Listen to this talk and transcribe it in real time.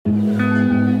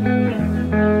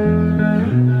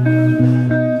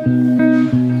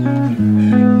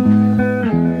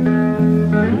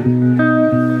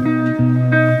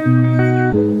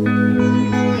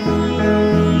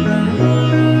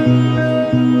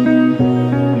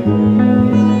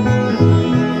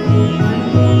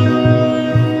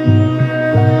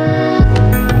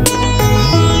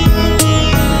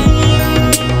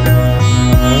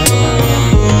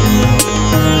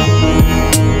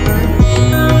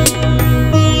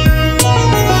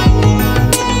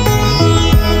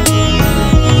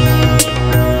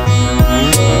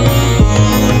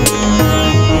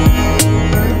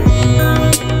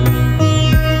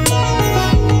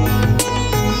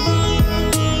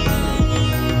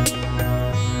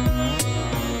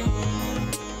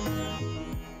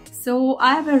So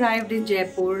I have arrived in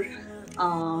Jaipur.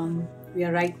 We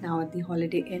are right now at the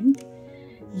Holiday Inn.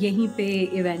 यहीं पे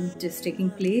event is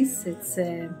taking place. It's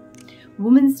a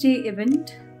Women's Day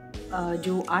event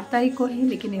जो 8 तारीख को है,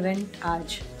 लेकिन event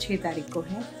आज 6 तारीख को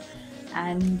है.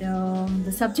 And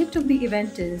the subject of the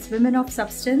event is women of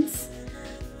substance,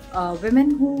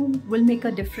 women who will make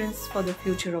a difference for the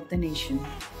future of the nation.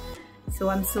 So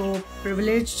I'm so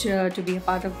privileged to be a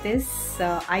part of this.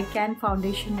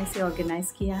 IcanFoundation ने इसे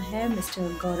organize किया है. Mr.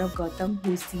 Gaurav Gautam,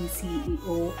 who is the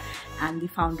CEO and the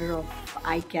founder of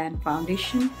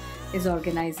IcanFoundation, is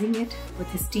organizing it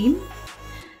with his team.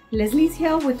 Leslie is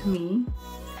here with me,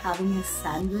 having a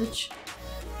sandwich,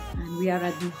 and we are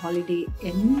at the Holiday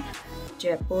Inn,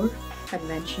 Jaipur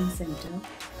Convention Center.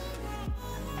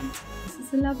 And this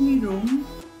is a lovely room,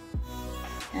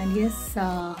 and yes,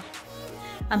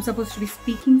 I'm supposed to be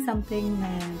speaking something.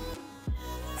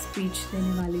 Speech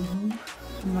देने वाली हूँ.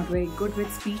 I'm not very good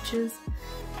with speeches.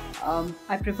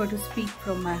 I prefer to speak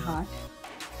from my heart,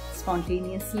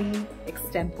 spontaneously,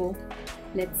 extempo.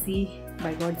 Let's see,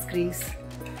 by God's grace,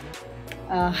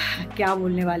 क्या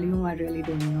बोलने वाली हूँ. I really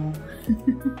don't know.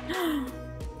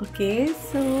 Okay,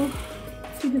 so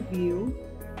see the view.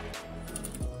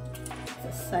 It's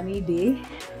a sunny day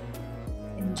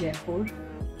in Jaipur,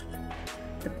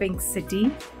 the pink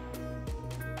city.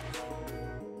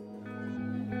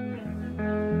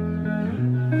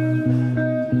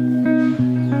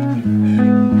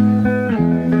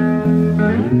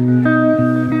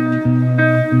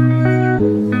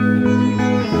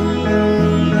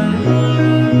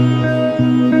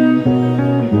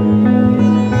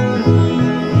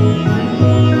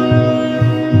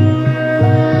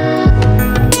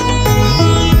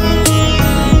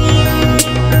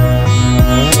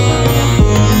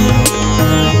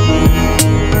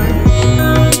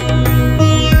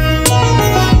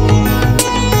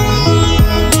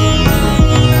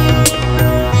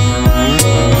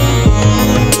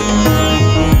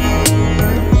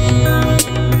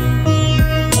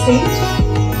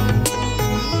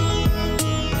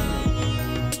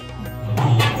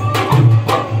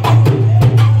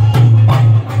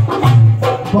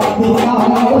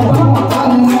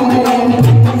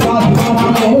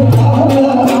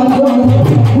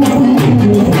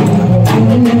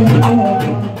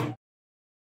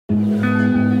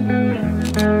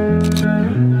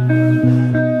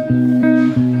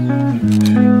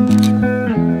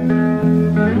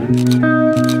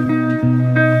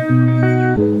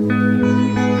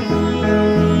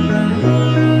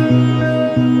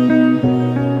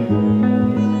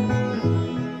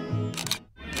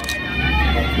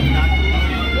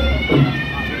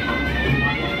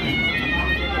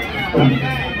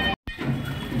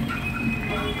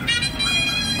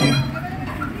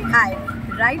 Hi,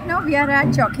 right now we are at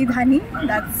Chowkidhani.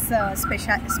 That's a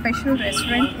special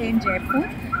restaurant in Jaipur,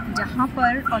 जहाँ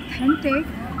पर authentic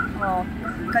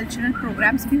cultural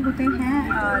programs भी होते हैं,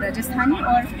 राजस्थानी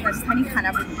और राजस्थानी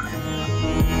खाना भी मिलता है.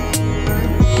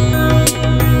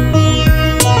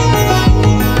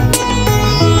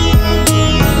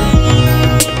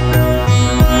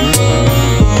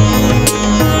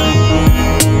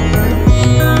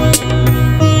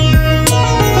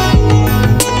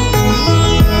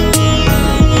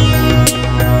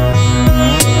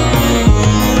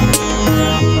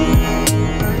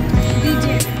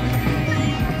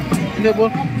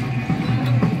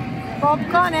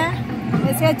 पॉपकॉर्न है.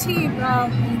 ऐसे अच्छी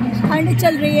ठंड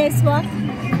चल रही है इस वक्त.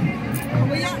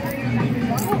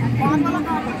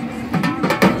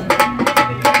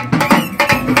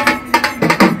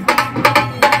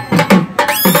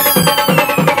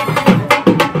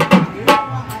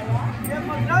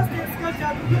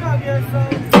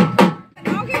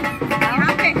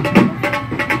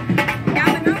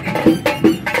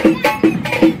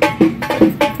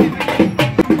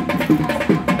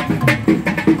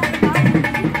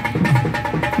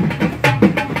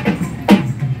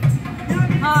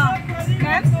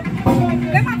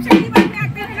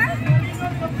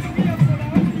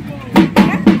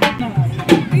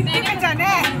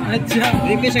 अच्छा,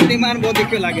 रिपी शक्तिमान बहुत देख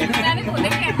के लगे. अरे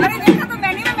देखा तो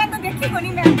मैंने, मैं तो देखी को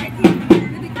नहीं, मैं देखी.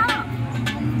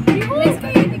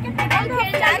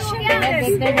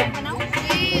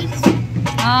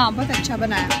 हाँ, बहुत अच्छा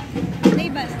बनाया. नहीं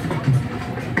बस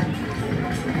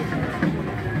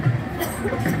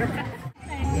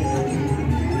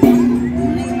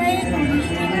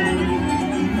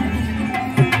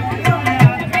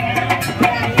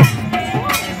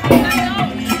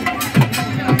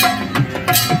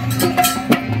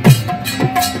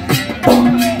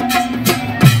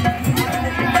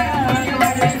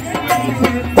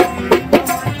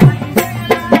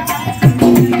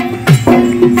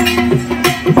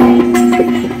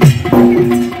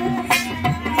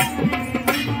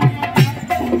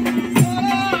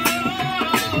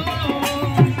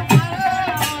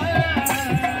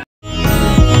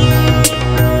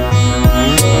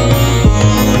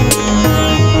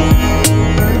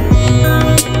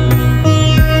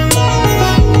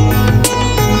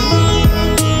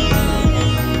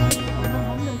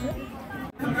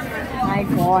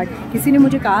माय गॉड, किसी ने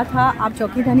मुझे कहा था आप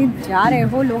चौकीधानी जा रहे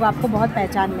हो, लोग आपको बहुत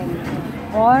पहचान लेंगे।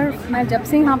 और मैं जब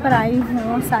से यहाँ पर आई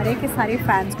हूँ, सारे के सारे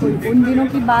फैंस, कोई उन दिनों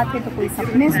की बात है तो कोई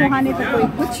सपने सुहाने, तो कोई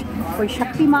कुछ, कोई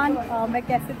शक्तिमान। मैं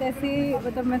कैसे तैसे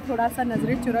मतलब मैं थोड़ा सा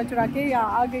नज़रें चुरा चुरा के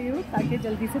यहाँ आ गई हूँ ताकि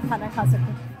जल्दी से खाना खा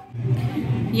सकूँ।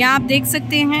 यहाँ आप देख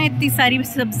सकते हैं इतनी सारी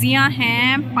सब्जियाँ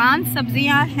हैं, 5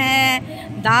 सब्जियाँ हैं,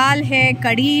 दाल है,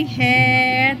 कढ़ी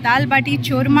है, दाल बाटी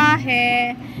चूरमा है।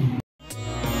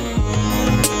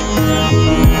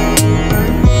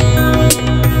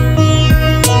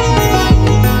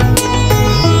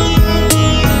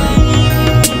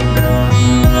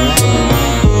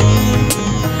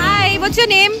 What's your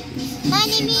name? My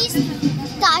name is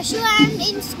Tashu and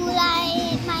in school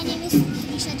my name is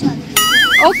Isha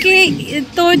Chaudhary. Okay,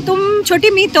 तो तुम छोटी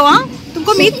मीत हो? हाँ,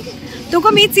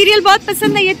 तुमको मीत सीरियल बहुत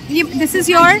पसंद है। ये दिस इज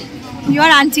योर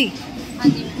आंटी,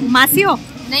 मासी हो?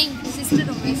 नहीं, सिस्टर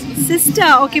हो गई।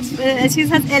 Sister, okay, she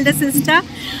is her Elder sister.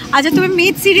 अच्छा, तुम्हें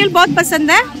मीत सीरियल बहुत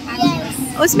पसंद है?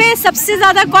 Yes. उसमें सबसे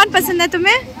ज्यादा कौन पसंद है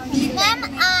तुम्हें? मैम,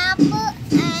 आप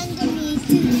एंड मीत।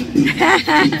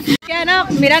 क्या है ना,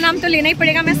 मेरा नाम तो लेना ही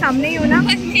पड़ेगा, मैं सामने ही हूँ ना।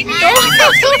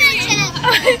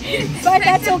 But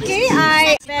that's okay.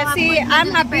 I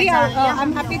am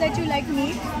happy that you like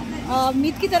मीत।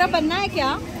 मीत की तरह बनना है क्या?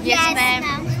 Yes, ma'am.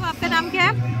 तो आपका नाम क्या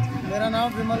है? मेरा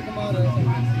नाम विमल कुमार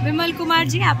है। विमल कुमार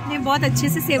जी, आपने बहुत अच्छे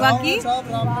से सेवा की।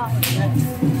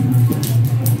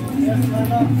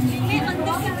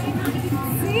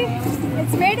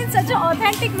 It's made in such an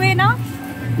authentic way ना।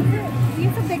 ये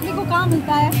सब देखने को कहाँ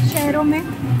मिलता है शहरों में,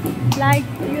 लाइक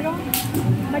यू नो,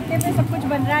 मट्टे पे सब कुछ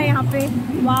बन रहा है यहाँ पे।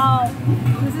 Wow,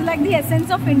 this is like the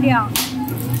essence of India.